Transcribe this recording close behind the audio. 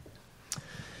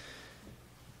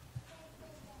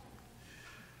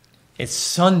It's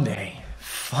Sunday,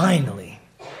 finally.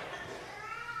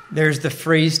 There's the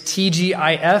phrase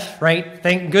TGIF, right?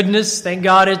 Thank goodness, thank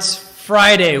God it's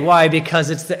Friday. Why? Because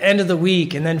it's the end of the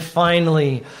week, and then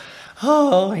finally,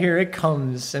 oh, here it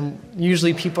comes. And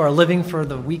usually people are living for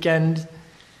the weekend.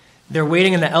 They're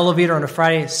waiting in the elevator on a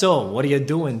Friday. So, what are you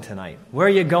doing tonight? Where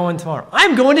are you going tomorrow?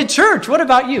 I'm going to church. What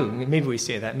about you? Maybe we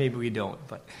say that, maybe we don't.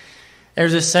 But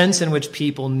there's a sense in which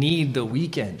people need the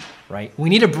weekend, right? We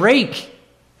need a break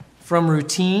from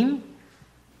routine.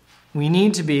 We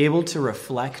need to be able to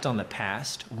reflect on the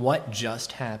past, what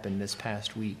just happened this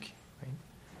past week. Right?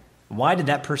 Why did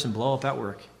that person blow up at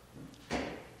work?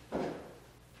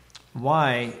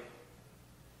 Why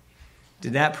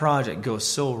did that project go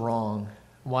so wrong?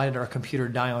 Why did our computer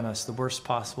die on us the worst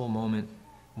possible moment?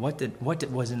 What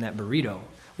was in that burrito?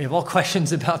 We have all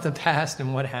questions about the past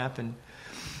and what happened.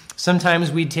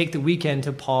 Sometimes we take the weekend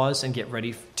to pause and get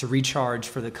ready to recharge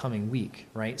for the coming week,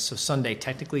 right? So Sunday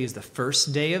technically is the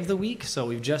first day of the week, so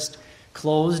we've just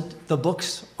closed the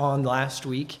books on last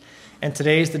week, and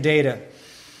today is the day to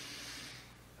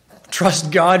trust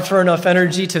God for enough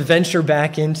energy to venture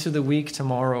back into the week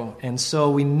tomorrow. And so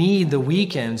we need the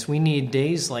weekends, we need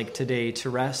days like today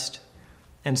to rest.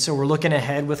 And so we're looking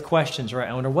ahead with questions, right?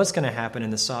 I wonder what's going to happen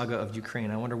in the saga of Ukraine.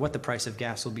 I wonder what the price of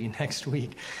gas will be next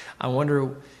week. I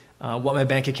wonder what my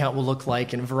bank account will look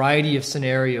like, and a variety of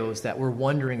scenarios that we're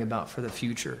wondering about for the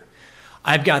future.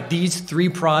 I've got these 3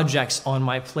 projects on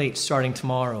my plate starting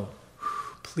tomorrow.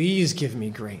 Please give me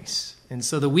grace. And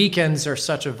so the weekends are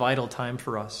such a vital time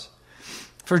for us.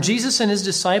 For Jesus and his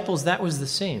disciples, that was the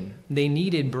same. They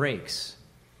needed breaks,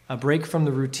 a break from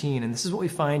the routine. And this is what we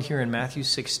find here in Matthew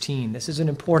 16. This is an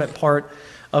important part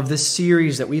of this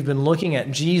series that we've been looking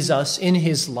at Jesus in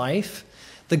his life.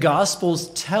 The Gospels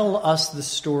tell us the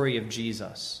story of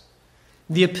Jesus.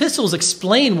 The epistles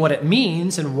explain what it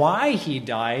means and why he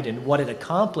died and what it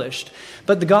accomplished.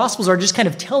 But the Gospels are just kind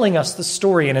of telling us the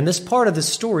story. And in this part of the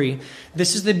story,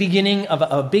 this is the beginning of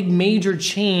a big major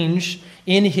change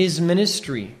in his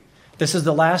ministry. This is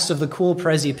the last of the cool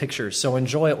Prezi pictures, so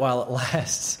enjoy it while it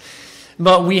lasts.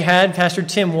 But we had Pastor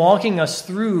Tim walking us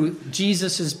through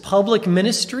Jesus' public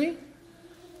ministry.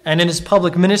 And in his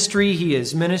public ministry, he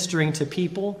is ministering to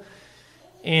people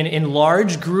in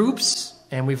large groups.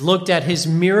 And we've looked at his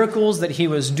miracles that he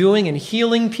was doing and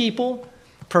healing people,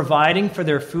 providing for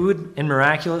their food in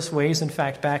miraculous ways. In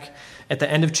fact, back at the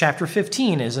end of chapter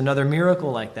 15 is another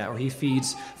miracle like that, where he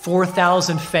feeds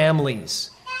 4,000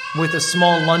 families with the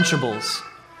small Lunchables.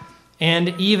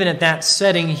 And even at that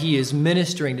setting, he is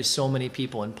ministering to so many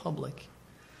people in public.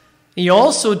 He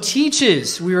also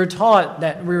teaches. We were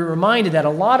reminded that a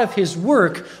lot of his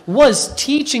work was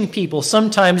teaching people,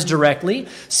 sometimes directly,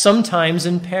 sometimes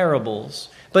in parables.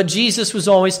 But Jesus was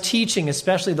always teaching,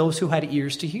 especially those who had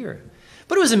ears to hear.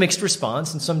 But it was a mixed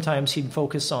response, and sometimes he'd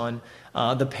focus on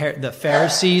the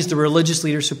Pharisees, the religious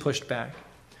leaders who pushed back.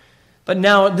 But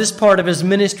now, this part of his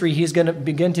ministry, he's going to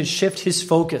begin to shift his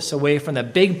focus away from the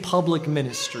big public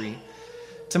ministry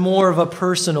to more of a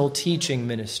personal teaching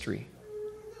ministry.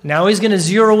 Now he's going to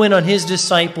zero in on his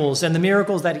disciples, and the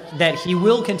miracles that he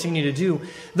will continue to do,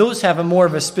 those have more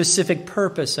of a specific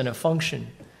purpose and a function.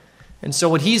 And so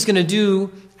what he's going to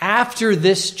do after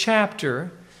this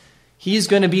chapter, he's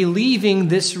going to be leaving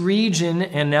this region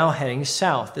and now heading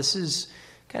south. This is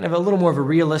kind of a little more of a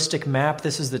realistic map.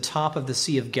 This is the top of the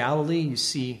Sea of Galilee. You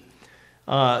see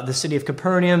the city of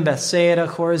Capernaum, Bethsaida,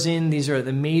 Chorazin. These are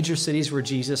the major cities where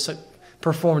Jesus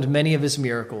performed many of his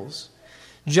miracles.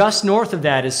 Just north of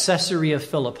that is Caesarea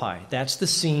Philippi. That's the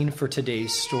scene for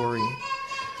today's story.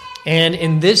 And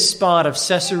in this spot of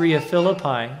Caesarea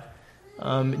Philippi,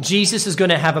 Jesus is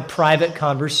going to have a private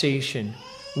conversation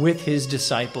with his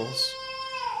disciples.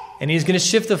 And he's going to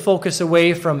shift the focus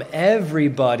away from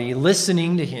everybody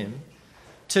listening to him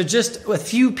to just a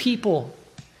few people,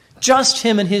 just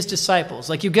him and his disciples.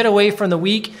 Like you get away from the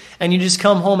week and you just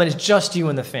come home and it's just you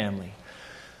and the family.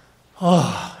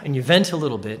 Oh, and you vent a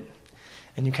little bit.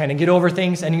 And you kind of get over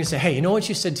things, and you say, hey, you know what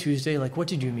you said Tuesday? Like, what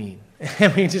did you mean?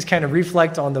 And we just kind of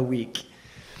reflect on the week.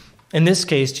 In this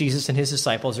case, Jesus and his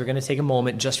disciples are going to take a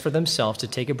moment just for themselves to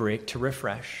take a break, to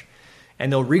refresh.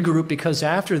 And they'll regroup because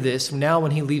after this, now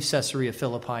when he leaves Caesarea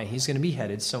Philippi, he's going to be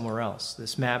headed somewhere else.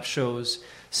 This map shows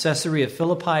Caesarea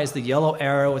Philippi is the yellow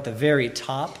arrow at the very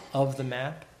top of the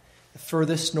map. The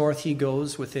furthest north he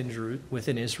goes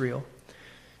within Israel.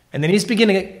 And then he's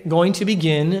going to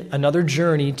begin another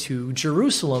journey to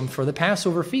Jerusalem for the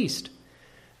Passover feast.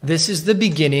 This is the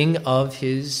beginning of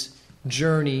his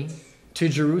journey to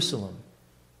Jerusalem,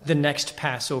 the next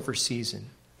Passover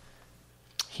season.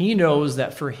 He knows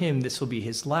that for him, this will be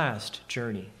his last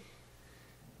journey.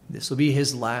 This will be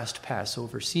his last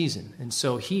Passover season. And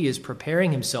so he is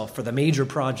preparing himself for the major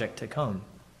project to come,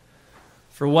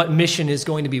 for what mission is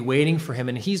going to be waiting for him.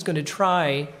 And he's going to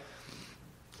try,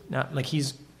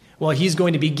 he's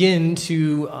going to begin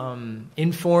to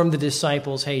inform the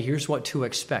disciples, hey, here's what to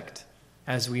expect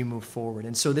as we move forward.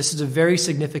 And so this is a very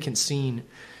significant scene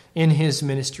in his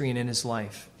ministry and in his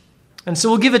life. And so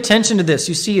we'll give attention to this.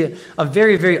 You see a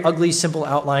very, very ugly, simple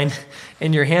outline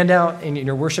in your handout, in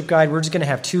your worship guide. We're just going to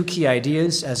have two key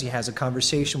ideas as he has a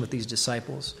conversation with these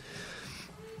disciples.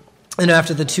 And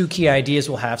after the two key ideas,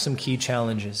 we'll have some key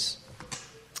challenges.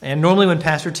 And normally when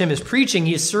Pastor Tim is preaching,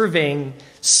 he is surveying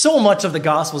so much of the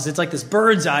Gospels. It's like this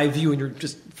bird's eye view, and you're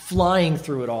just flying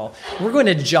through it all. We're going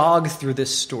to jog through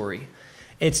this story.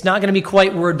 It's not going to be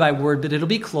quite word by word, but it'll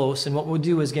be close. And what we'll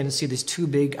do is, again, see these two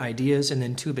big ideas and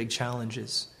then two big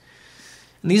challenges.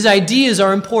 And these ideas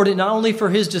are important not only for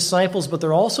his disciples, but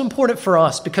they're also important for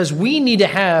us because we need to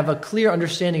have a clear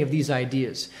understanding of these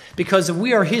ideas. Because if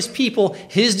we are his people,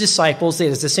 his disciples, he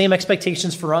has the same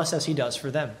expectations for us as he does for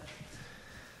them.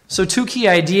 So two key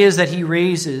ideas that he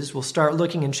raises, we'll start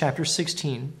looking in chapter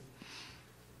 16.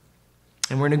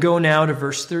 And we're going to go now to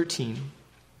verse 13.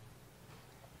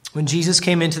 When Jesus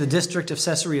came into the district of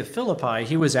Caesarea Philippi,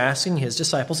 he was asking his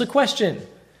disciples a question.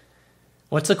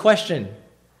 What's the question?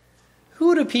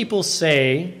 Who do people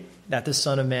say that the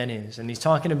Son of Man is? And he's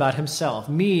talking about himself,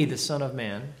 me, the Son of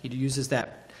Man. He uses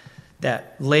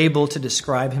that label to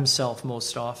describe himself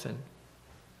most often.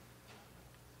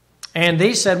 And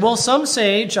they said, well, some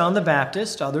say John the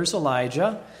Baptist, others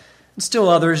Elijah, and still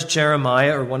others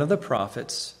Jeremiah or one of the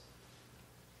prophets.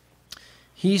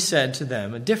 He said to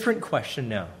them, a different question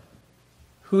now.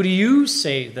 Who do you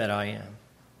say that I am?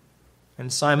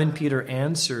 And Simon Peter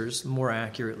answers more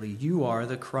accurately, you are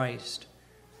the Christ,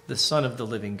 the Son of the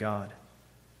living God.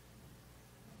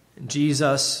 And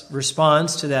Jesus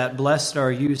responds to that, blessed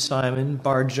are you, Simon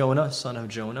Bar-Jonah, son of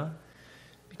Jonah,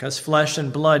 because flesh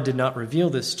and blood did not reveal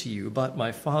this to you, but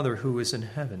my Father who is in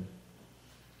heaven.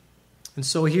 And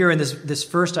so here in this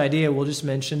first idea, we'll just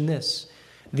mention this,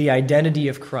 the identity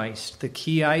of Christ. The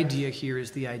key idea here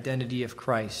is the identity of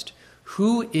Christ.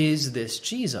 Who is this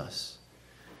Jesus?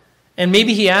 And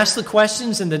maybe he asks the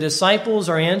questions and the disciples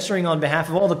are answering on behalf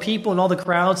of all the people and all the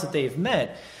crowds that they've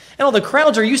met. And all the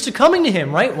crowds are used to coming to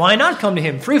him, right? Why not come to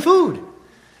him? Free food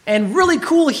and really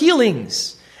cool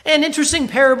healings and interesting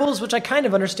parables, which I kind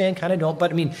of understand, kind of don't.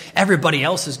 But I mean, everybody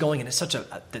else is going, and it's such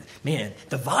man,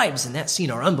 the vibes in that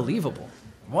scene are unbelievable.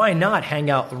 Why not hang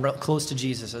out close to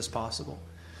Jesus as possible?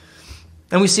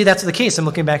 And we see that's the case. I'm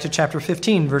looking back to chapter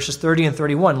 15, verses 30 and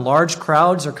 31. Large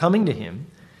crowds are coming to him,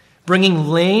 bringing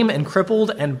lame and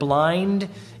crippled and blind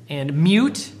and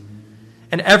mute,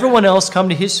 and everyone else come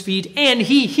to his feet, and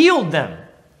he healed them.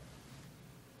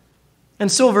 And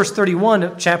so verse 31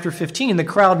 of chapter 15, the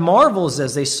crowd marvels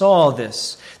as they saw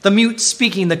this. The mute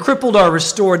speaking, the crippled are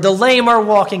restored, the lame are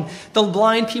walking, the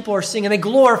blind people are singing, they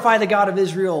glorify the God of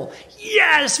Israel.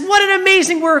 Yes, what an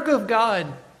amazing work of God.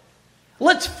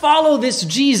 Let's follow this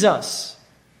Jesus.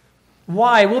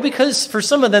 Why? Well, because for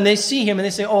some of them, they see him and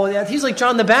they say, oh, yeah, he's like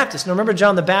John the Baptist. Now, remember,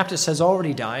 John the Baptist has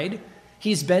already died.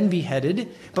 He's been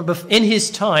beheaded. But in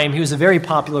his time, he was a very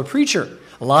popular preacher.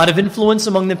 A lot of influence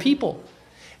among the people.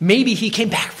 Maybe he came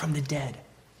back from the dead.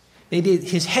 Maybe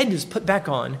his head was put back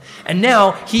on. And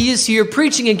now he is here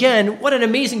preaching again. What an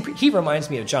amazing he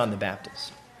reminds me of John the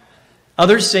Baptist.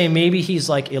 Others say maybe he's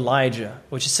like Elijah,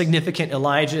 which is significant.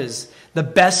 Elijah is the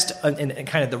best and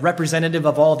kind of the representative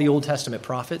of all the Old Testament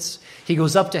prophets. He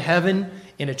goes up to heaven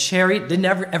in a chariot, didn't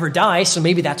ever die, so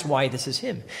maybe that's why this is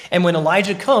him. And when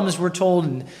Elijah comes, we're told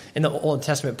in the Old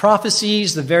Testament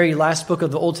prophecies, the very last book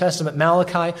of the Old Testament,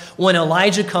 Malachi, when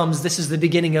Elijah comes, this is the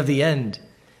beginning of the end.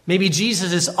 Maybe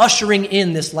Jesus is ushering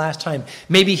in this last time.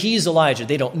 Maybe he's Elijah.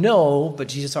 They don't know, but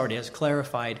Jesus already has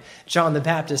clarified. John the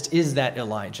Baptist is that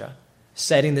Elijah,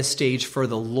 setting the stage for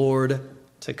the Lord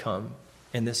to come,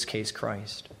 in this case,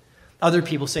 Christ. Other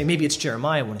people say maybe it's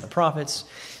Jeremiah, one of the prophets.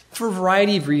 For a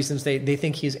variety of reasons, they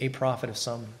think he's a prophet of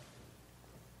some.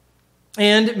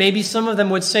 And maybe some of them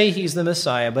would say he's the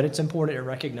Messiah, but it's important to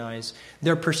recognize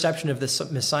their perception of the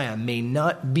Messiah may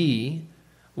not be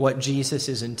what Jesus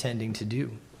is intending to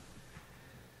do.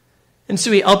 And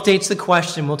so he updates the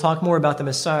question. We'll talk more about the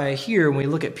Messiah here when we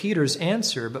look at Peter's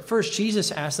answer. But first, Jesus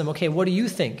asked them, okay, what do you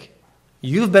think?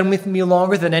 You've been with me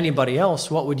longer than anybody else.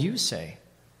 What would you say?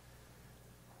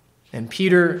 And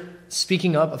Peter,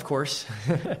 speaking up, of course,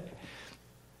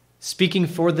 speaking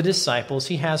for the disciples,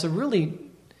 he has a really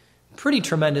pretty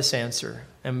tremendous answer.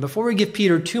 And before we give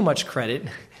Peter too much credit,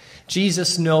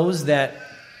 Jesus knows that,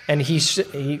 and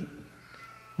he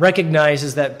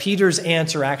recognizes that Peter's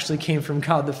answer actually came from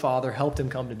God the Father, helped him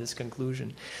come to this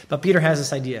conclusion. But Peter has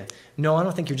this idea. No, I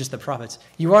don't think you're just the prophets.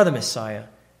 You are the Messiah.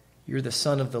 You're the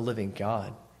Son of the living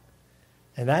God.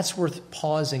 And that's worth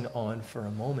pausing on for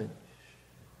a moment.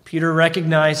 Peter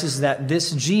recognizes that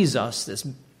this Jesus, this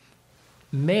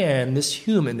man, this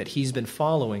human that he's been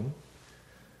following,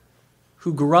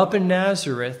 who grew up in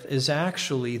Nazareth, is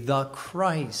actually the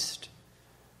Christ.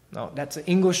 Now, that's an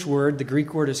English word. The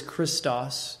Greek word is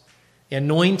Christos, the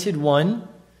anointed one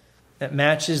that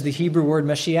matches the Hebrew word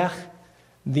Mashiach,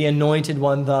 the anointed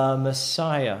one, the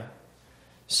Messiah.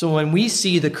 So when we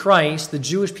see the Christ, the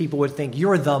Jewish people would think,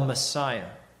 you're the Messiah.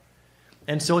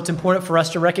 And so it's important for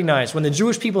us to recognize, when the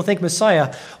Jewish people think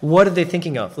Messiah, what are they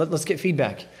thinking of? Let's get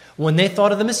feedback. When they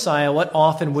thought of the Messiah, what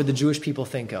often would the Jewish people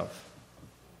think of?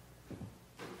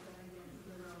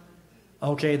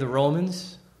 Okay, the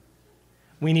Romans.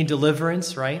 We need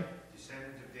deliverance, right?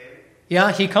 Descendant of David?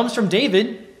 Yeah, he comes from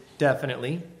David,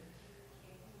 definitely.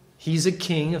 He's a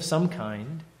king of some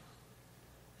kind.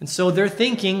 And so they're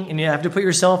thinking, and you have to put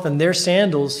yourself in their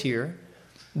sandals here,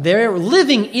 they're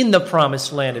living in the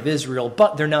promised land of Israel,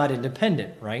 but they're not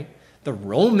independent, right? The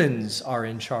Romans are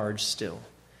in charge still.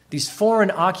 These foreign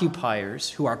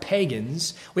occupiers who are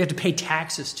pagans, we have to pay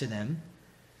taxes to them.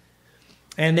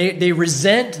 And they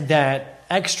resent that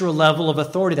extra level of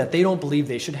authority that they don't believe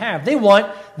they should have. They want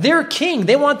their king.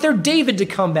 They want their David to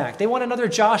come back. They want another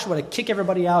Joshua to kick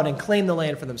everybody out and claim the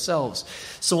land for themselves.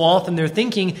 So often they're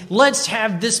thinking, let's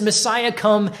have this Messiah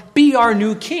come be our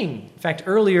new king. In fact,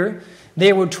 earlier,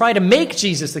 they would try to make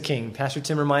Jesus the king. Pastor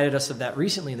Tim reminded us of that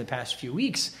recently in the past few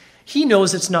weeks. He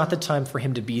knows it's not the time for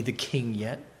him to be the king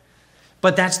yet.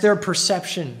 But that's their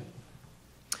perception.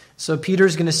 So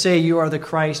Peter's going to say, you are the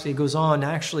Christ. He goes on,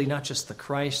 actually, not just the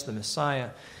Christ, the Messiah.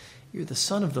 You're the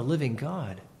Son of the living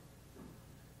God.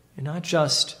 You're not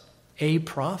just a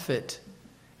prophet,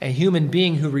 a human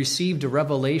being who received a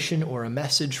revelation or a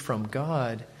message from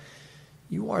God.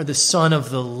 You are the Son of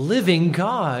the living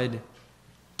God,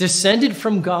 descended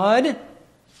from God,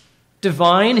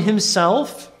 divine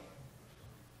himself.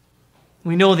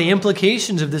 We know the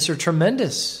implications of this are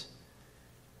tremendous.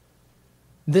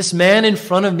 This man in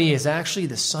front of me is actually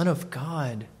the Son of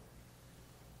God.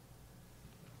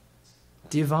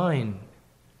 Divine.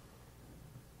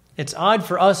 It's odd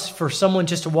for us, for someone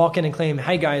just to walk in and claim,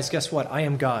 hey guys, guess what? I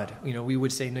am God. We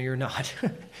would say, no, you're not.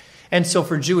 And so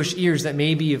for Jewish ears, that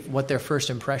may be what their first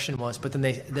impression was. But then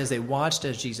as they watched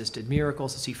as Jesus did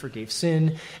miracles, as he forgave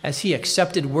sin, as he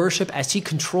accepted worship, as he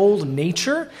controlled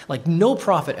nature like no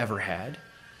prophet ever had,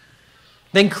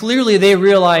 then clearly they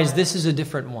realized this is a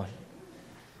different one.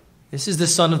 This is the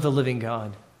Son of the living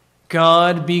God.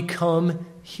 God become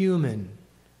human.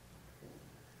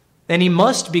 And he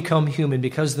must become human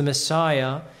because the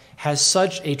Messiah has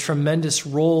such a tremendous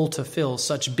role to fill,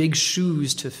 such big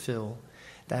shoes to fill,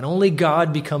 that only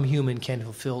God become human can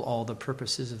fulfill all the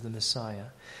purposes of the Messiah.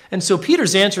 And so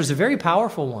Peter's answer is a very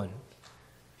powerful one.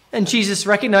 And Jesus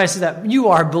recognizes that you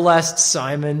are blessed,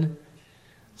 Simon,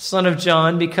 son of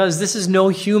John, because this is no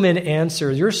human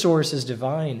answer. Your source is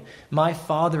divine. My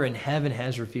Father in heaven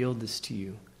has revealed this to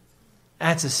you.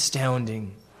 That's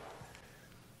astounding.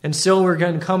 And so we're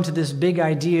going to come to this big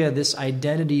idea, this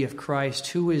identity of Christ.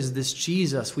 Who is this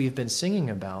Jesus we've been singing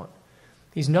about?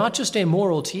 He's not just a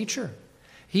moral teacher.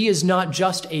 He is not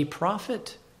just a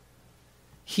prophet.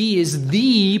 He is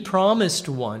the promised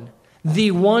one,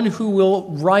 the one who will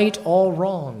right all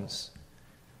wrongs.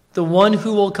 The one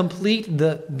who will complete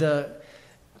the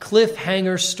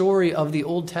cliffhanger story of the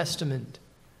Old Testament.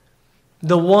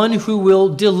 The one who will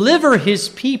deliver his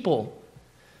people.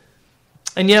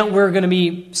 And yet we're going to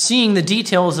be seeing the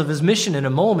details of his mission in a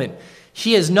moment.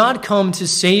 He has not come to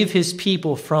save his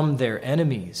people from their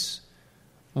enemies.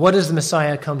 What does the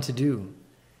Messiah come to do?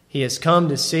 He has come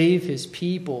to save his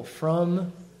people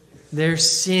from their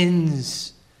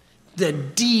sins. The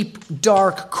deep,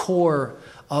 dark core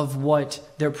of what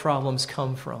their problems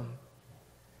come from.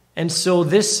 And so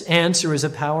this answer is a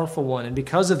powerful one. And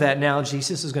because of that, now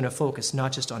Jesus is going to focus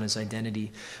not just on his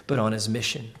identity, but on his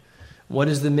mission. What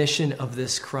is the mission of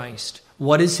this Christ?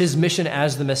 What is his mission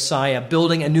as the Messiah?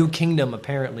 Building a new kingdom,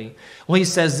 apparently. Well, he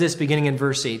says this beginning in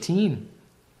verse 18.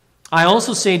 I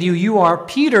also say to you, you are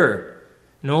Peter,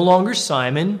 no longer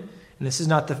Simon. And this is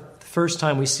not the first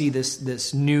time we see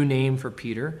this new name for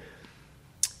Peter.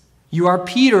 You are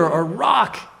Peter, or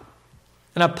rock,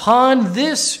 and upon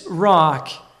this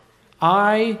rock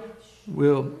I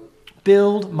will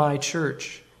build my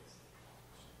church.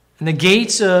 And the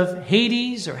gates of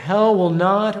Hades or hell will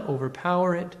not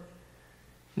overpower it.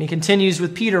 And he continues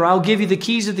with Peter, I'll give you the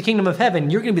keys of the kingdom of heaven.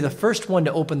 You're going to be the first one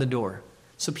to open the door.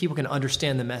 so people can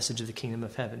understand the message of the kingdom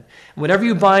of heaven. Whatever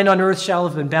you bind on earth shall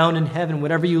have been bound in heaven.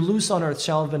 Whatever you loose on earth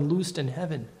shall have been loosed in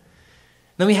heaven.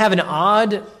 Then we have an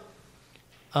odd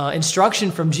instruction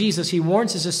from Jesus. He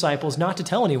warns his disciples not to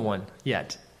tell anyone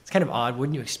yet. It's kind of odd.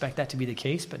 Wouldn't you expect that to be the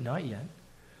case? But not yet.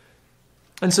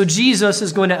 And so Jesus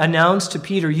is going to announce to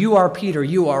Peter, you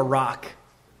are rock.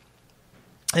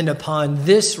 And upon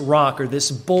this rock or this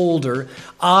boulder,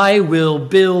 I will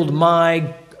build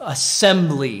my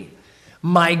assembly,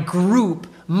 my group,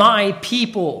 my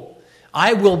people.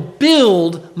 I will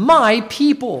build my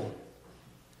people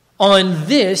on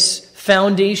this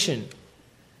foundation.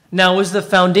 Now, is the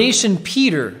foundation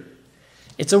Peter?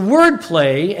 It's a word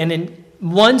play, and in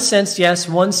one sense, yes,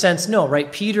 one sense, no,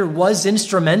 right? Peter was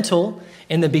instrumental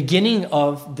in the beginning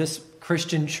of this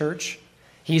Christian church.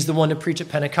 He's the one to preach at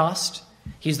Pentecost.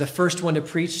 He's the first one to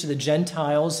preach to the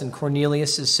Gentiles in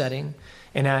Cornelius' setting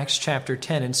in Acts chapter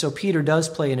 10. And so Peter does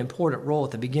play an important role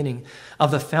at the beginning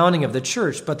of the founding of the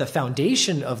church, but the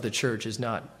foundation of the church is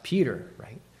not Peter,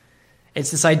 right?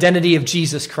 It's this identity of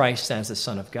Jesus Christ as the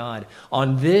Son of God.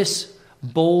 On this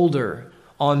boulder,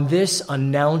 on this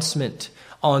announcement,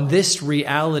 on this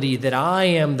reality that I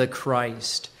am the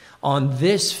Christ, on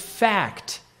this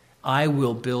fact, I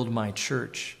will build my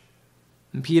church.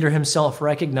 And Peter himself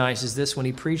recognizes this when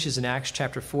he preaches in Acts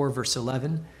chapter 4, verse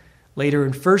 11. Later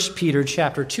in 1 Peter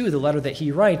chapter 2, the letter that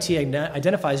he writes, he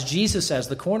identifies Jesus as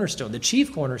the cornerstone, the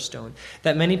chief cornerstone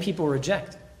that many people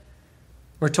reject.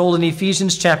 We're told in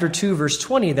Ephesians chapter 2, verse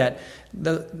 20, that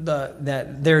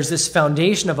that there's this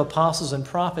foundation of apostles and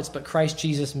prophets, but Christ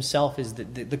Jesus himself is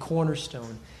the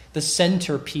cornerstone, the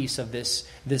centerpiece of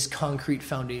this concrete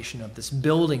foundation of this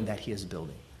building that he is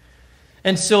building.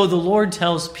 And so the Lord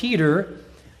tells Peter,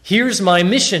 here's my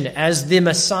mission as the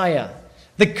Messiah,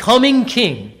 the coming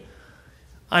king.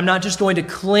 I'm not just going to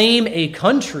claim a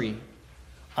country.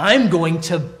 I'm going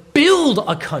to build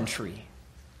a country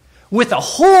with a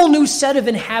whole new set of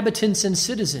inhabitants and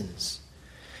citizens.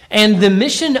 And the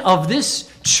mission of this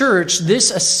church, this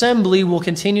assembly, will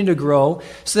continue to grow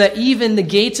so that even the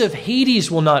gates of Hades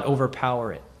will not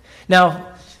overpower it. Now,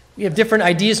 we have different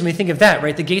ideas when we think of that,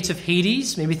 right? The gates of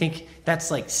Hades, maybe think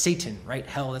that's like Satan, right?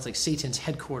 Hell, that's like Satan's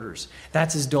headquarters.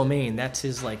 That's his domain. That's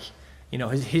his,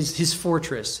 his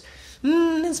fortress.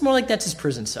 It's more like that's his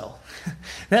prison cell.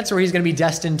 That's where he's going to be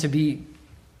destined to be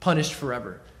punished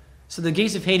forever. So the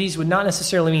gates of Hades would not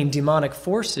necessarily mean demonic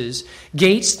forces.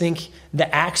 Gates, think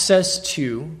the access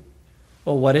to,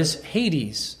 well, what is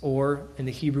Hades? Or in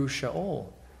the Hebrew,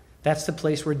 Sheol. That's the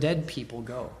place where dead people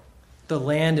go. The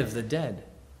land of the dead.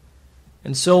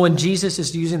 And so when Jesus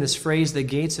is using this phrase, the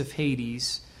gates of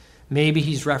Hades, maybe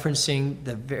he's referencing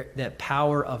that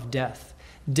power of death.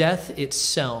 Death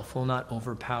itself will not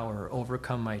overpower or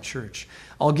overcome my church.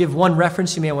 I'll give one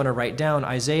reference you may want to write down.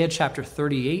 Isaiah chapter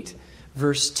 38,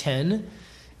 verse 10.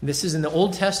 This is in the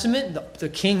Old Testament, the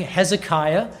king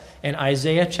Hezekiah, and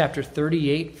Isaiah chapter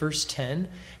 38, verse 10.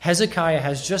 Hezekiah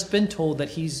has just been told that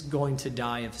he's going to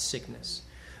die of sickness.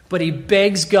 But he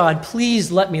begs God,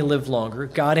 please let me live longer.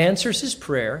 God answers his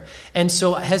prayer. And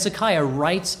so Hezekiah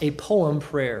writes a poem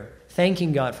prayer,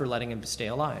 thanking God for letting him stay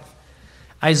alive.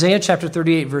 Isaiah chapter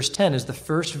 38, verse 10 is the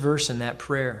first verse in that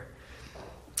prayer.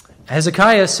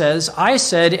 Hezekiah says, I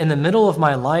said, in the middle of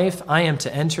my life, I am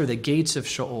to enter the gates of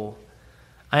Sheol.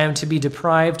 I am to be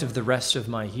deprived of the rest of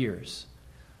my years.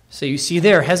 So you see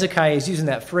there, Hezekiah is using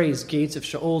that phrase, gates of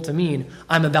Sheol, to mean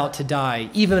I'm about to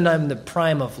die, even I'm in the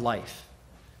prime of life.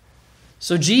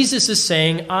 So Jesus is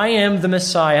saying, I am the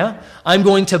Messiah. I'm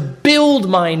going to build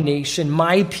my nation,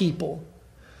 my people.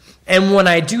 And when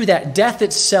I do that, death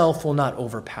itself will not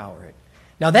overpower it.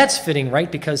 Now that's fitting,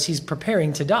 right? Because he's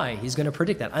preparing to die. He's going to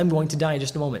predict that. I'm going to die in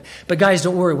just a moment. But guys,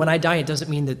 don't worry. When I die, it doesn't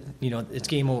mean that, it's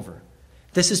game over.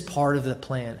 This is part of the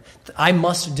plan. I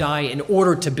must die in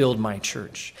order to build my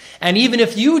church. And even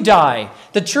if you die,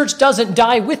 the church doesn't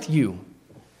die with you.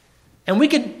 And we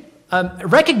could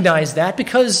recognize that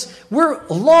because we're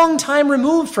a long time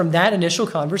removed from that initial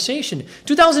conversation.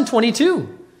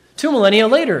 2022, 2 millennia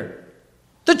later,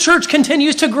 the church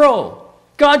continues to grow.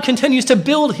 God continues to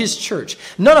build his church.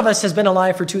 None of us has been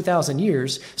alive for 2,000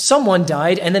 years. Someone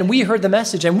died, and then we heard the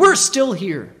message, and we're still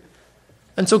here.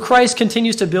 And so Christ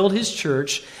continues to build his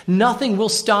church. Nothing will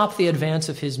stop the advance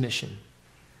of his mission.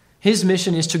 His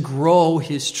mission is to grow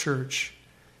his church,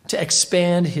 to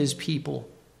expand his people.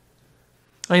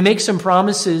 And he makes some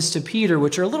promises to Peter,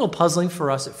 which are a little puzzling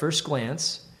for us at first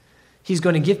glance. He's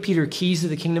going to give Peter keys to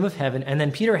the kingdom of heaven, and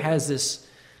then Peter has this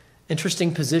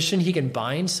Interesting position. He can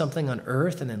bind something on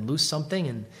earth and then loose something.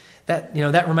 And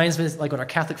that reminds me, like what our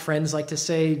Catholic friends like to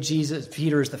say,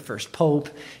 Peter is the first pope.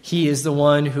 He is the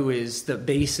one who is the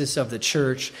basis of the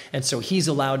church. And so he's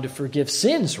allowed to forgive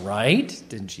sins, right?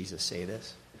 Didn't Jesus say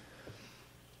this?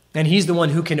 And he's the one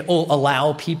who can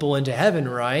allow people into heaven,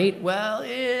 right? Well,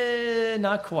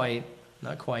 not quite.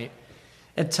 Not quite.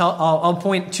 I'll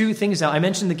point two things out. I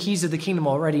mentioned the keys of the kingdom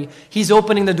already. He's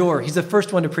opening the door. He's the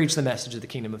first one to preach the message of the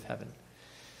kingdom of heaven.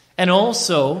 And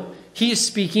also, he is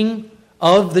speaking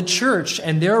of the church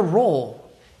and their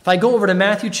role. If I go over to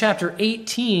Matthew chapter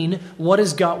 18, what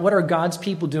are God's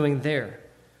people doing there?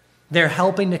 They're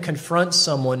helping to confront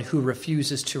someone who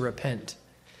refuses to repent.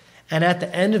 And at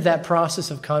the end of that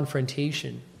process of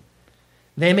confrontation,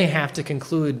 they may have to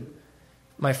conclude,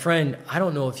 my friend, I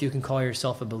don't know if you can call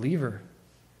yourself a believer.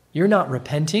 You're not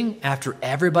repenting after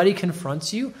everybody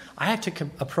confronts you. I have to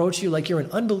approach you like you're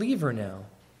an unbeliever now.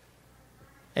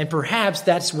 And perhaps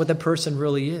that's what the person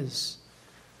really is.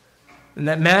 And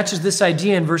that matches this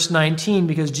idea in verse 19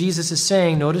 because Jesus is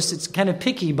saying, notice it's kind of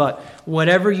picky, but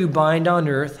whatever you bind on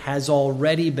earth has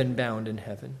already been bound in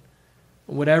heaven.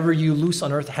 Whatever you loose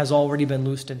on earth has already been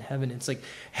loosed in heaven. It's like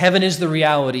heaven is the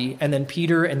reality, and then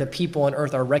Peter and the people on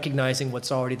earth are recognizing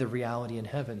what's already the reality in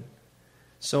heaven.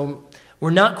 So we're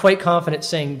not quite confident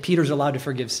saying Peter's allowed to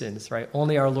forgive sins, right?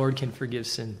 Only our Lord can forgive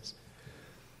sins.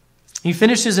 He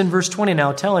finishes in verse 20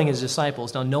 now telling his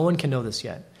disciples, now no one can know this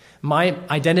yet. My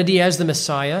identity as the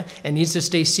Messiah and needs to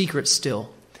stay secret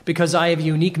still because I have a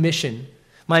unique mission.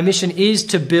 My mission is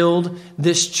to build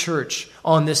this church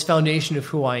on this foundation of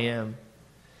who I am.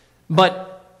 But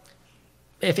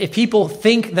if people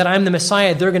think that I'm the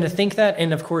Messiah, they're going to think that.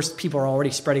 And of course, people are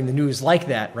already spreading the news like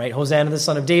that, right? Hosanna, the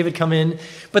son of David, come in.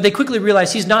 But they quickly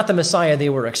realize he's not the Messiah they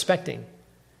were expecting.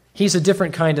 He's a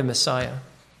different kind of Messiah.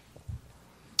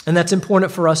 And that's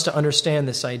important for us to understand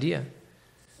this idea.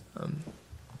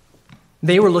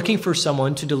 They were looking for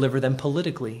someone to deliver them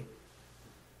politically,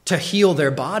 to heal their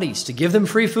bodies, to give them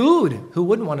free food. Who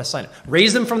wouldn't want to sign up?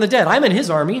 Raise them from the dead. I'm in his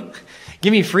army.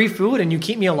 Give me free food and you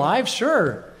keep me alive?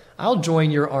 Sure. I'll join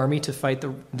your army to fight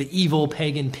the evil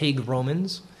pagan pig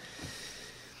Romans.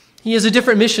 He has a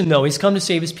different mission, though. He's come to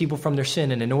save his people from their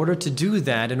sin. And in order to do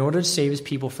that, in order to save his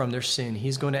people from their sin,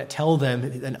 he's going to tell them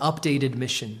an updated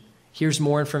mission. Here's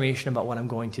more information about what I'm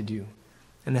going to do.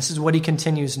 And this is what he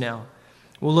continues now.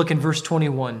 We'll look in verse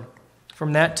 21.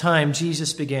 From that time,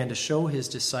 Jesus began to show his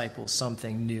disciples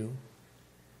something new.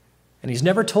 And he's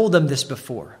never told them this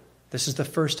before. This is the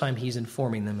first time he's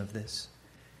informing them of this.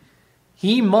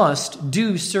 He must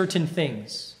do certain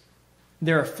things.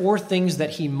 There are 4 things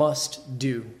that he must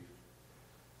do.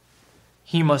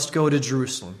 He must go to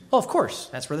Jerusalem. Well, of course,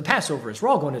 that's where the Passover is. We're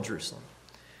all going to Jerusalem.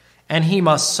 And he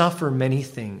must suffer many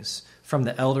things from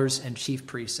the elders and chief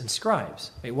priests and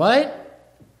scribes. Wait, what?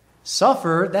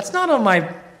 Suffer? That's not on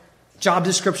my job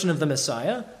description of the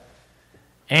Messiah.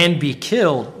 And be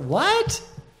killed. What?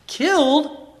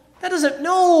 Killed? That doesn't,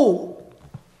 no.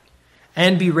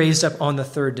 And be raised up on the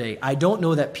 3rd day. I don't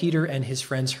know that Peter and his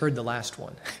friends heard the last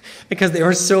one because they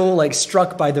were so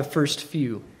struck by the first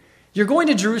few. You're going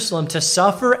to Jerusalem to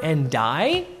suffer and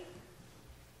die?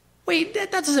 Wait, that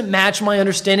doesn't match my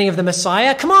understanding of the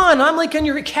Messiah. Come on, I'm in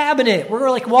your cabinet.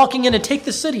 We're walking in to take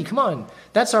the city. Come on,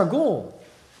 that's our goal.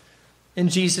 And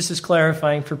Jesus is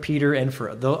clarifying for Peter and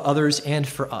for the others and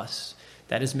for us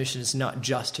that his mission is not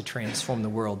just to transform the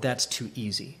world. That's too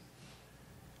easy.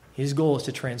 His goal is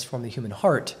to transform the human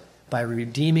heart by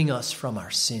redeeming us from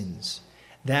our sins.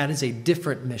 That is a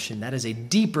different mission. That is a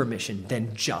deeper mission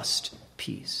than just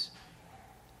peace.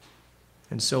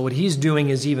 And so what he's doing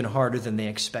is even harder than they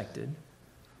expected.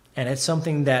 And it's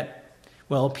something that,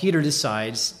 Peter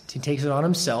decides, he takes it on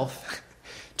himself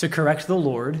to correct the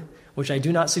Lord, which I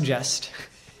do not suggest.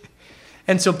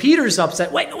 And so Peter's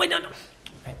upset. Wait, no.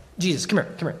 Right. Jesus, come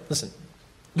here, listen.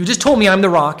 You just told me I'm the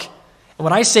rock, and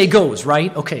what I say goes,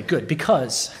 right? Okay, good,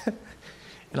 because,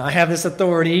 and I have this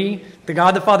authority. The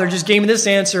God the Father just gave me this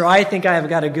answer. I think I have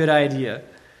got a good idea.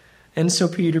 And so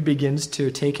Peter begins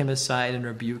to take him aside and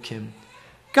rebuke him.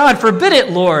 God forbid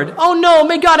it, Lord. Oh no,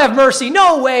 may God have mercy.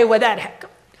 No way would that happen.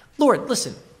 Lord,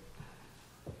 listen.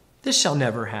 This shall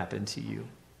never happen to you.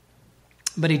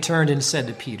 But he turned and said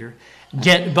to Peter,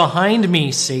 Get behind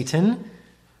me, Satan.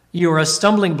 You are a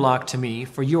stumbling block to me,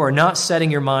 for you are not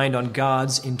setting your mind on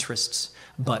God's interests,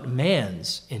 but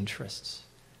man's interests.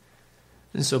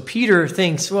 And so Peter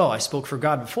thinks, I spoke for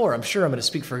God before. I'm sure I'm going to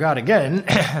speak for God again.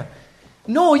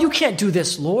 No, you can't do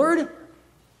this, Lord.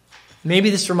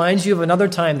 Maybe this reminds you of another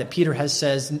time that Peter has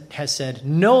said,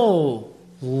 No,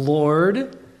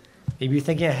 Lord. Maybe you're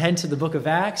thinking ahead to the book of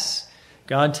Acts.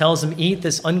 God tells him, eat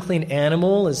this unclean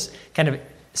animal, is kind of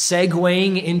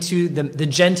segueing into the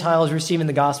Gentiles receiving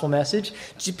the gospel message.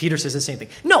 Peter says the same thing.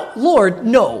 No, Lord,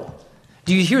 no.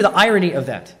 Do you hear the irony of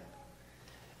that?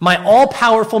 My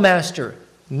all-powerful master,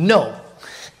 no.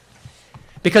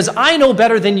 Because I know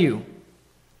better than you.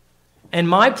 And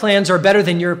my plans are better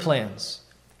than your plans.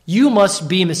 You must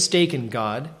be mistaken,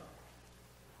 God.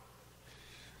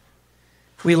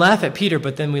 We laugh at Peter,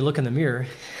 but then we look in the mirror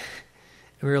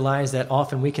and realize that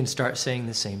often we can start saying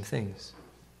the same things.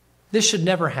 This should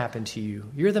never happen to you.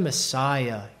 You're the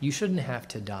Messiah. You shouldn't have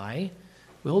to die.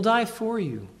 We'll die for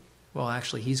you. Well,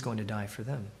 actually, he's going to die for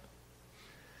them.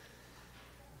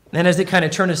 And as they kind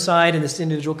of turn aside in this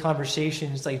individual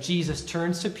conversation, it's like Jesus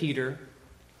turns to Peter.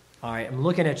 All right, I'm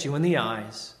looking at you in the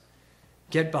eyes.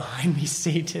 Get behind me,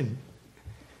 Satan.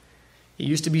 He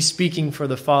used to be speaking for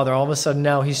the Father. All of a sudden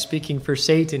now he's speaking for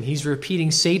Satan. He's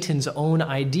repeating Satan's own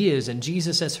ideas, and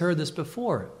Jesus has heard this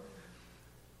before.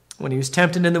 When he was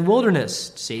tempted in the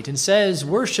wilderness, Satan says,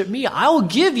 worship me. I'll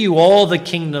give you all the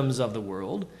kingdoms of the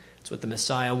world. That's what the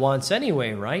Messiah wants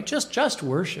anyway, right? Just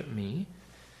worship me.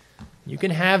 You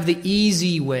can have the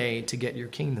easy way to get your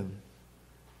kingdom.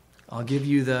 I'll give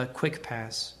you the quick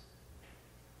pass.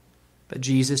 But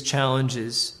Jesus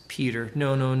challenges Peter,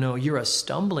 no, you're a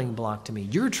stumbling block to me.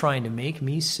 You're trying to make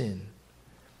me sin.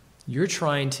 You're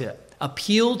trying to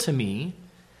appeal to me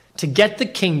to get the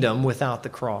kingdom without the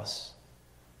cross,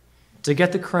 to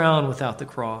get the crown without the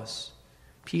cross.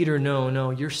 Peter, no,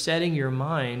 you're setting your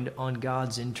mind on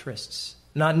God's interests.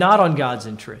 Not on God's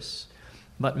interests,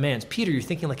 but man's. Peter, you're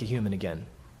thinking like a human again.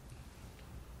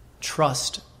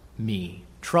 Trust me.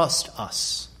 Trust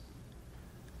us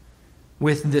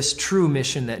with this true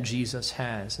mission that Jesus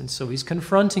has. And so he's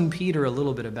confronting Peter a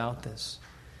little bit about this.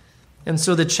 And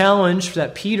so the challenge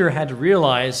that Peter had to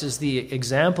realize is the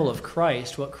example of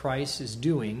Christ, what Christ is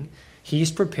doing.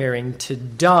 He's preparing to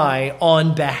die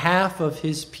on behalf of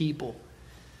his people,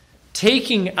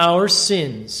 taking our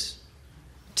sins,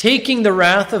 taking the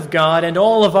wrath of God and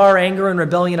all of our anger and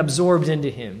rebellion absorbed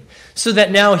into him, so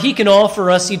that now he can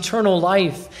offer us eternal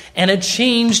life and a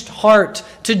changed heart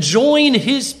to join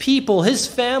his people, his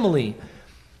family,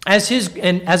 as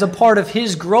a part of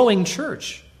his growing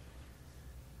church.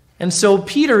 And so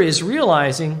Peter is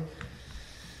realizing,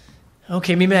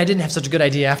 okay, maybe I didn't have such a good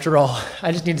idea after all.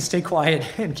 I just need to stay quiet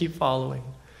and keep following.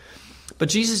 But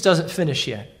Jesus doesn't finish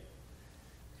yet,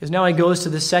 because now he goes to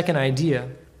the second idea,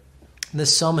 the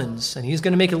summons, and he's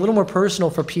going to make it a little more personal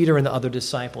for Peter and the other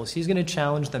disciples. He's going to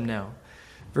challenge them now.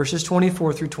 Verses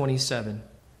 24 through 27.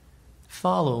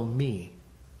 Follow me.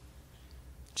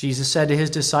 Jesus said to his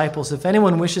disciples, if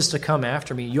anyone wishes to come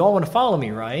after me, you all want to follow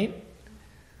me, right?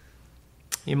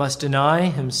 He must deny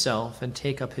himself and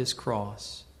take up his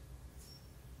cross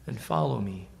and follow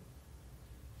me.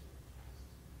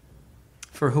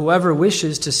 For whoever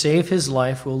wishes to save his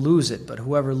life will lose it, but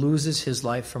whoever loses his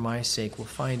life for my sake will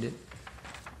find it.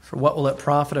 For what will it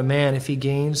profit a man if he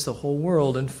gains the whole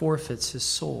world and forfeits his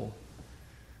soul?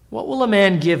 What will a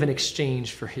man give in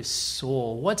exchange for his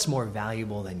soul? What's more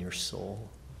valuable than your soul?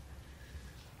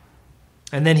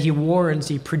 And then he warns,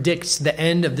 he predicts the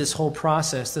end of this whole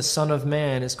process. The Son of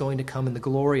Man is going to come in the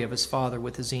glory of his Father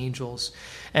with his angels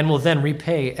and will then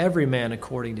repay every man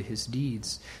according to his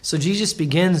deeds. So Jesus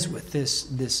begins with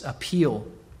this appeal.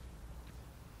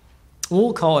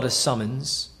 We'll call it a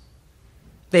summons.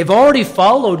 They've already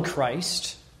followed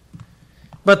Christ,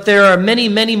 but there are many,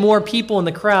 many more people in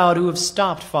the crowd who have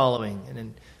stopped following.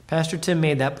 And Pastor Tim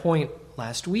made that point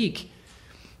last week.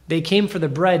 They came for the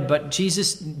bread, but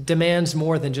Jesus demands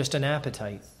more than just an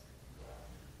appetite.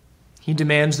 He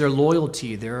demands their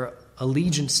loyalty, their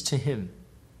allegiance to him.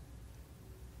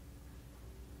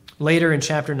 Later in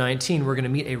chapter 19, we're going to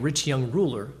meet a rich young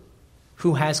ruler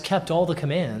who has kept all the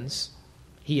commands.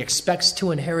 He expects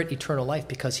to inherit eternal life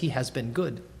because he has been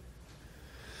good.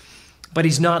 But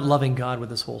he's not loving God with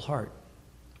his whole heart.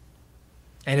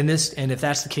 And if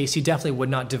that's the case, he definitely would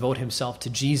not devote himself to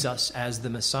Jesus as the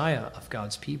Messiah of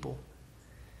God's people.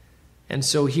 And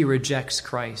so he rejects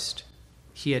Christ.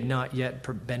 He had not yet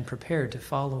been prepared to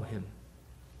follow him.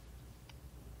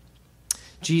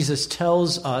 Jesus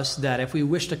tells us that if we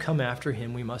wish to come after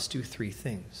him, we must do three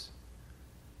things.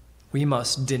 We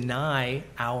must deny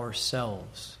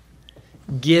ourselves,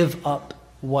 give up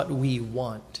what we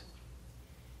want,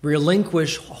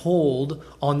 relinquish hold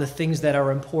on the things that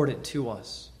are important to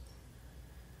us.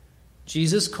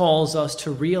 Jesus calls us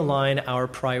to realign our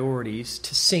priorities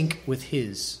to sync with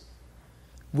his.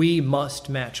 We must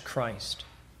match Christ.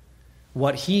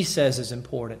 What he says is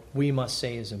important, we must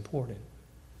say is important.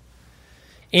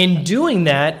 In doing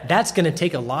that, that's going to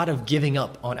take a lot of giving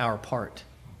up on our part.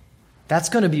 that's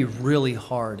going to be really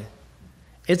hard.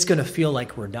 It's going to feel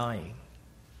like we're dying.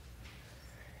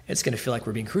 It's going to feel like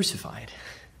we're being crucified.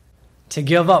 To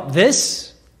give up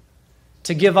this,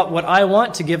 to give up what I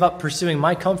want, to give up pursuing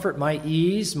my comfort, my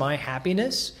ease, my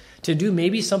happiness, to do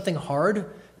maybe something hard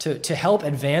to help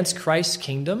advance Christ's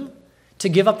kingdom, to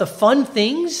give up the fun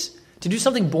things, to do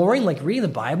something boring like reading the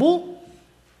Bible,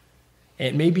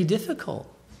 it may be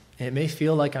difficult. It may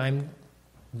feel like I'm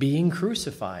being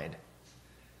crucified.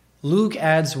 Luke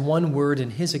adds one word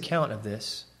in his account of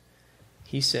this.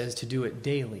 He says to do it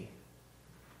daily.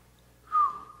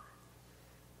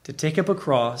 To take up a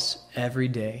cross every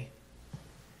day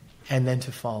and then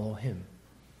to follow him.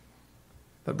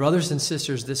 But brothers and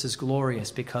sisters, this is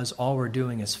glorious because all we're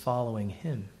doing is following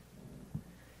him.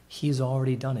 He's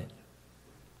already done it.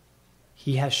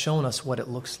 He has shown us what it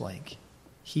looks like.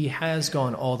 He has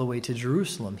gone all the way to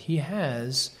Jerusalem. He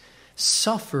has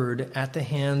suffered at the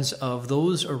hands of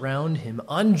those around him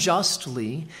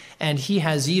unjustly, and he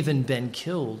has even been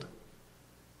killed.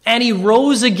 And he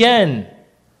rose again.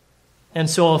 And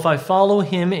so if I follow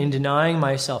him in denying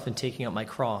myself and taking up my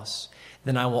cross,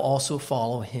 then I will also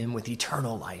follow him with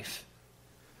eternal life.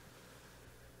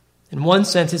 In one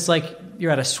sense, it's like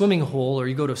you're at a swimming hole or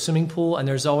you go to a swimming pool and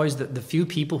there's always the few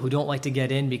people who don't like to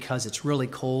get in because it's really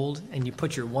cold, and you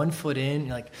put your one foot in,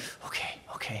 you're like, okay,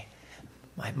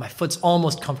 my foot's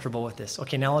almost comfortable with this.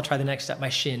 Okay, now I'll try the next step, my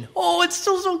shin. Oh, it's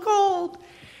still so cold.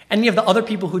 And you have the other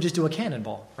people who just do a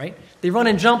cannonball, right? They run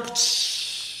and jump,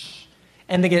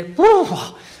 and they get,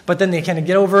 but then they kind of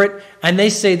get over it, and they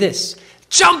say this,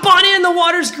 jump on in, the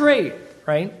water's great,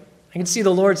 right? I can see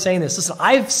the Lord saying this. Listen,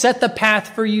 I've set the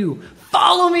path for you.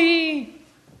 Follow me.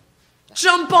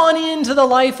 Jump on into the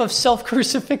life of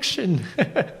self-crucifixion.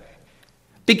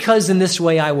 Because in this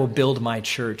way I will build my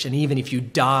church, and even if you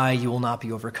die, you will not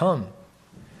be overcome.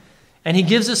 And he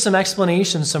gives us some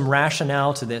explanation, some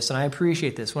rationale to this, and I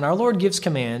appreciate this. When our Lord gives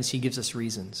commands, he gives us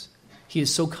reasons. He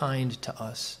is so kind to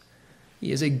us.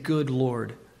 He is a good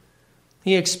Lord.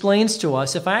 He explains to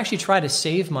us, if I actually try to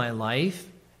save my life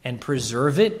and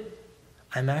preserve it,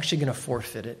 I'm actually going to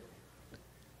forfeit it.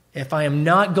 If I am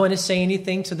not going to say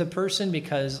anything to the person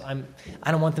because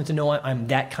I don't want them to know I'm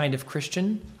that kind of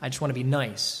Christian, I just want to be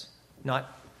nice,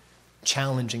 not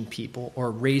challenging people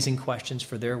or raising questions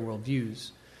for their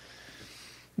worldviews,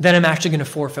 then I'm actually going to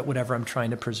forfeit whatever I'm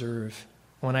trying to preserve.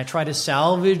 When I try to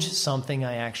salvage something,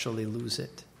 I actually lose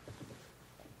it.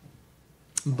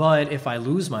 But if I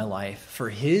lose my life for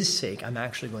his sake, I'm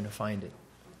actually going to find it.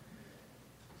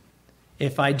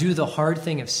 If I do the hard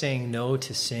thing of saying no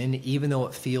to sin, even though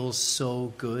it feels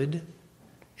so good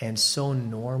and so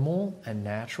normal and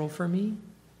natural for me,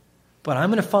 but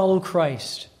I'm going to follow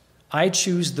Christ. I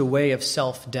choose the way of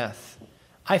self-death.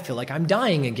 I feel like I'm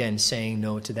dying again saying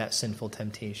no to that sinful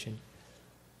temptation.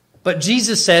 But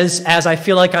Jesus says, as I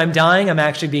feel like I'm dying, I'm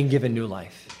actually being given new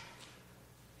life.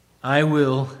 I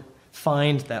will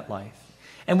find that life.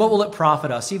 And what will it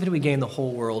profit us, even if we gain the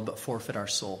whole world but forfeit our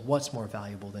soul? What's more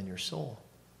valuable than your soul?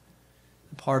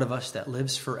 The part of us that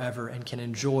lives forever and can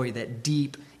enjoy that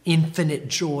deep, infinite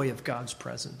joy of God's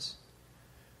presence.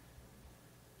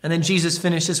 And then Jesus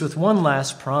finishes with one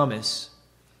last promise.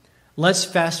 Let's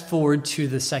fast forward to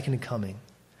the second coming.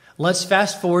 Let's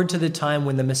fast forward to the time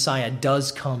when the Messiah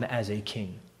does come as a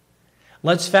king.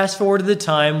 Let's fast forward to the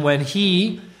time when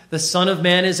he, the Son of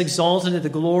Man, is exalted at the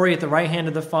glory at the right hand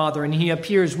of the Father, and he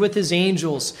appears with his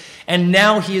angels, and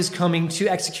now he is coming to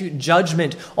execute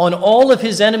judgment on all of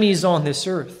his enemies on this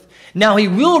earth. Now he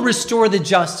will restore the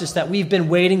justice that we've been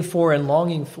waiting for and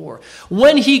longing for.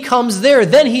 When he comes there,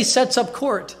 then he sets up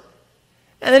court,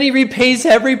 and then he repays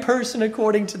every person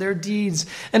according to their deeds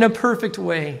in a perfect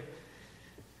way.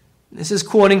 This is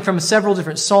quoting from several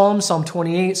different Psalms, Psalm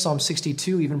 28, Psalm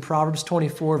 62, even Proverbs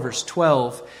 24, verse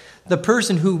 12. The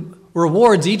person who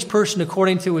rewards each person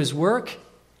according to his work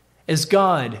is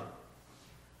God.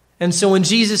 And so when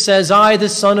Jesus says, I, the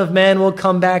Son of Man, will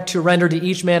come back to render to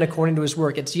each man according to his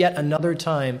work, it's yet another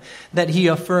time that he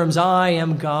affirms, I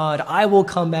am God. I will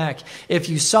come back. If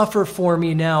you suffer for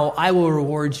me now, I will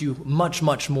reward you much,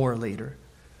 much more later.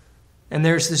 And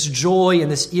there's this joy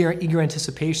and this eager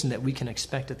anticipation that we can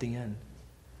expect at the end.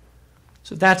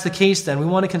 So if that's the case, then we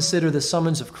want to consider the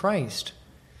summons of Christ.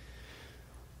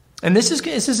 And this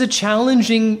is a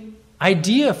challenging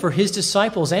idea for his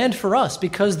disciples and for us,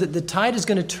 because the tide is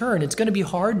going to turn. It's going to be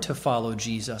hard to follow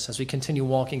Jesus as we continue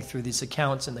walking through these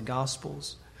accounts in the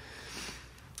Gospels.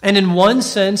 And in one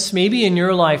sense, maybe in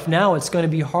your life now, it's going to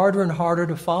be harder and harder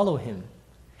to follow him.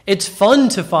 It's fun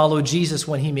to follow Jesus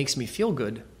when he makes me feel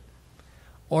good,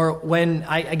 or when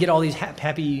I get all these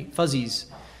happy fuzzies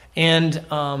And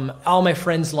all my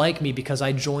friends like me because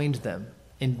I joined them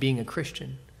in being a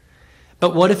Christian.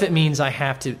 But what if it means I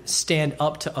have to stand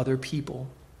up to other people?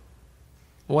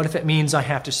 What if it means I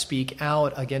have to speak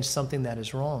out against something that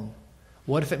is wrong?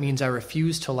 What if it means I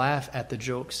refuse to laugh at the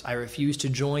jokes? I refuse to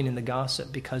join in the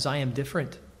gossip because I am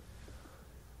different.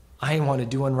 I want to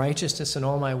do unrighteousness in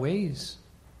all my ways.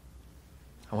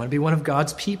 I want to be one of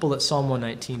God's people that Psalm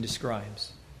 119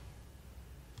 describes.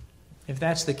 If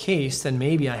that's the case, then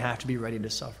maybe I have to be ready to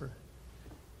suffer.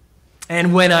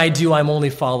 And when I do, I'm only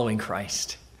following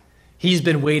Christ. He's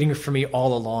been waiting for me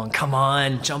all along. Come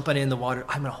on, jumping in the water.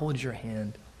 I'm going to hold your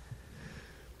hand.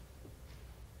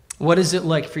 What is it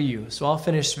like for you? So I'll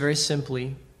finish very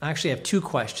simply. I actually have two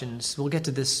questions. We'll get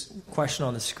to this question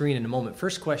on the screen in a moment.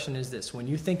 First question is this. When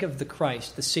you think of the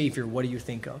Christ, the Savior, what do you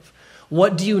think of?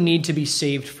 What do you need to be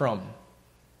saved from?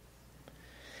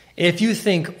 If you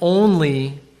think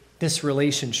only this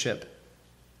relationship,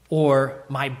 or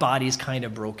my body's kind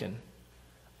of broken,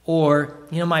 or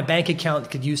my bank account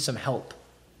could use some help,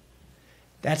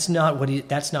 that's not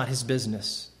his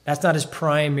business. That's not his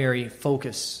primary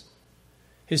focus.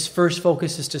 His first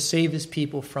focus is to save his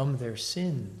people from their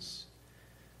sins.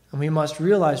 And we must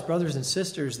realize, brothers and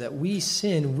sisters, that we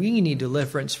sin. We need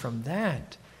deliverance from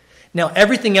that. Now,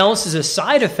 everything else is a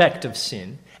side effect of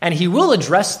sin, and he will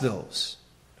address those.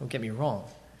 Don't get me wrong.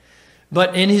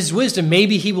 But in his wisdom,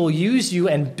 maybe he will use you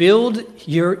and build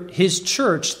his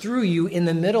church through you in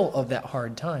the middle of that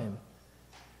hard time.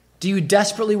 Do you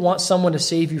desperately want someone to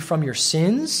save you from your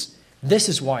sins? This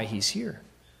is why he's here.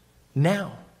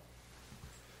 Now.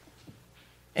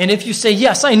 And if you say,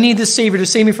 yes, I need this Savior to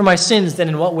save me from my sins, then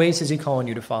in what ways is he calling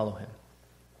you to follow him?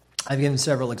 I've given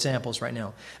several examples right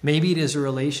now. Maybe it is a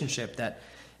relationship that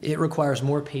it requires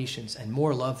more patience and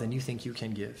more love than you think you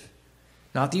can give.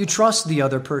 Not that you trust the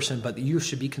other person, but that you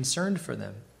should be concerned for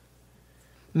them.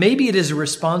 Maybe it is a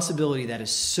responsibility that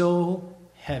is so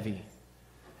heavy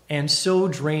and so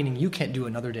draining, you can't do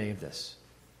another day of this.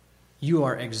 You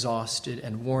are exhausted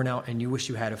and worn out, and you wish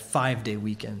you had a 5-day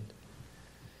weekend.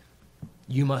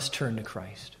 You must turn to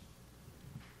Christ.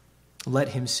 Let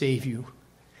him save you.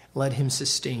 Let him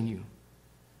sustain you.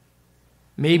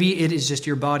 Maybe it is just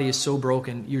your body is so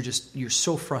broken, you're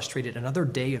so frustrated. Another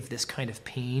day of this kind of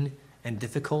pain and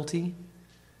difficulty.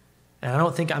 And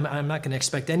I'm not going to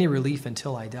expect any relief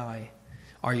until I die.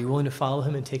 Are you willing to follow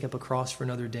him and take up a cross for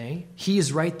another day? He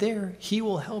is right there. He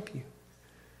will help you.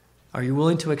 Are you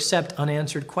willing to accept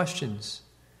unanswered questions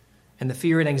and the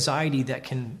fear and anxiety that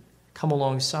can come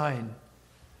alongside?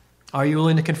 Are you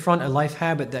willing to confront a life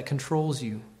habit that controls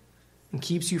you and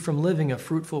keeps you from living a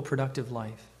fruitful, productive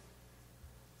life?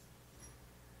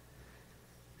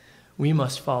 We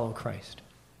must follow Christ.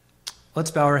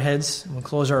 Let's bow our heads and we'll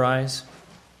close our eyes.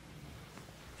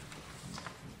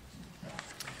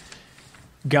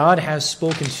 God has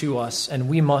spoken to us and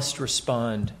we must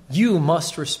respond. You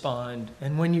must respond.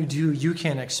 And when you do, you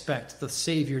can expect the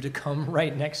Savior to come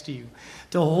right next to you,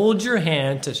 to hold your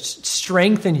hand, to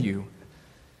strengthen you,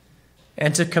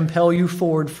 and to compel you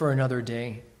forward for another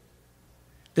day.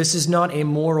 This is not a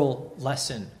moral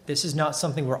lesson. This is not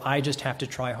something where I just have to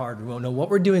try hard. No, what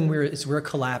we're doing is we're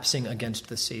collapsing against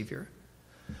the Savior.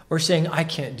 We're saying, I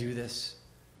can't do this.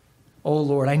 Oh,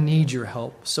 Lord, I need your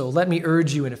help. So let me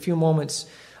urge you in a few moments,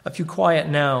 if you quiet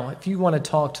now, if you want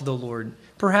to talk to the Lord,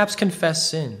 perhaps confess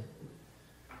sin.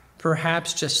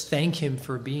 Perhaps just thank him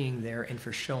for being there and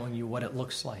for showing you what it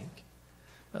looks like.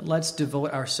 But let's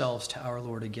devote ourselves to our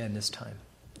Lord again this time.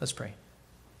 Let's pray.